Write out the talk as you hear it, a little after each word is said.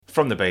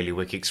From the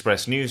Bailiwick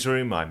Express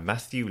newsroom, I'm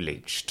Matthew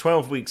Leach.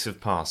 12 weeks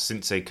have passed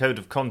since a Code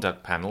of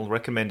Conduct panel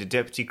recommended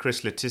Deputy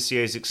Chris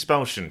Letizier's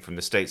expulsion from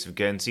the States of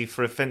Guernsey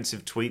for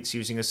offensive tweets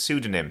using a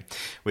pseudonym.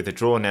 With a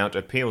drawn-out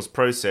appeals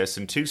process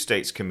and two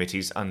States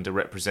committees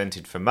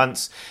underrepresented for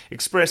months,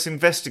 Express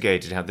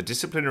investigated how the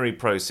disciplinary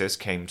process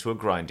came to a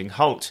grinding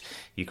halt.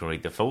 You can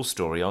read the full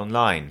story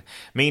online.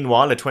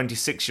 Meanwhile, a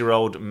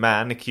 26-year-old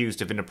man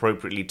accused of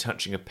inappropriately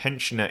touching a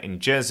pensioner in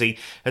Jersey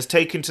has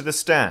taken to the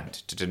stand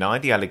to deny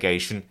the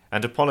allegation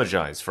and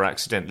apologise for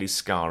accidentally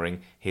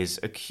scarring his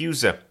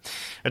accuser.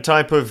 A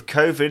type of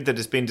COVID that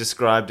has been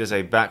described as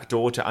a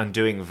backdoor to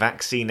undoing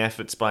vaccine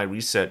efforts by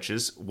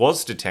researchers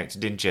was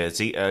detected in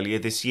Jersey earlier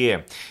this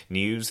year.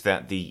 News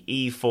that the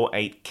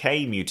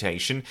E48K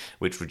mutation,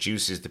 which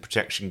reduces the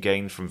protection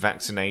gained from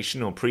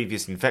vaccination or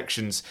previous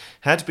infections,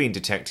 had been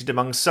detected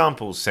among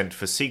samples sent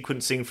for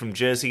sequencing from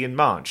Jersey in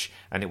March,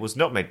 and it was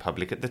not made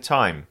public at the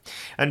time.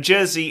 And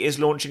Jersey is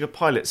launching a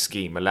pilot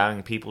scheme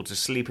allowing people to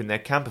sleep in their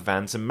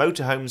campervans and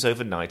motorhomes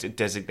overnight at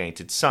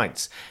designated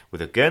sites, with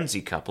a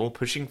Guernsey couple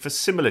pushing for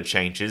similar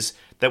changes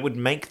that would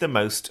make the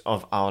most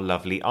of our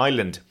lovely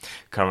island.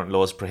 Current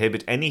laws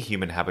prohibit any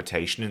human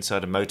habitation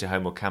inside a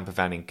motorhome or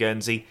campervan in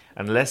Guernsey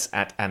unless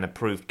at an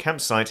approved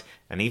campsite,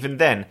 and even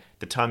then,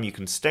 the time you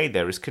can stay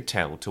there is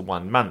curtailed to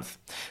 1 month.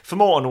 For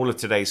more on all of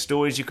today's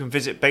stories, you can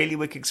visit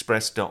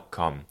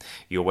bailiwickexpress.com.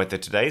 Your weather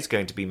today is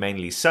going to be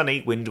mainly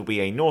sunny, wind will be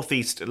a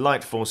northeast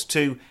light force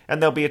 2,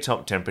 and there'll be a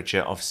top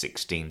temperature of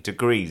 16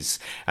 degrees.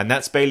 And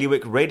that's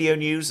Bailiwick Radio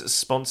News,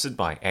 sponsored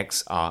by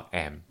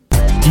XRM.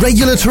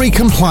 Regulatory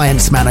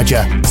Compliance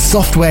Manager.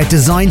 Software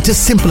designed to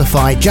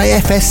simplify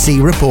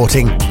JFSC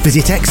reporting.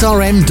 Visit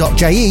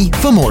xrm.je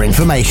for more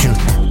information.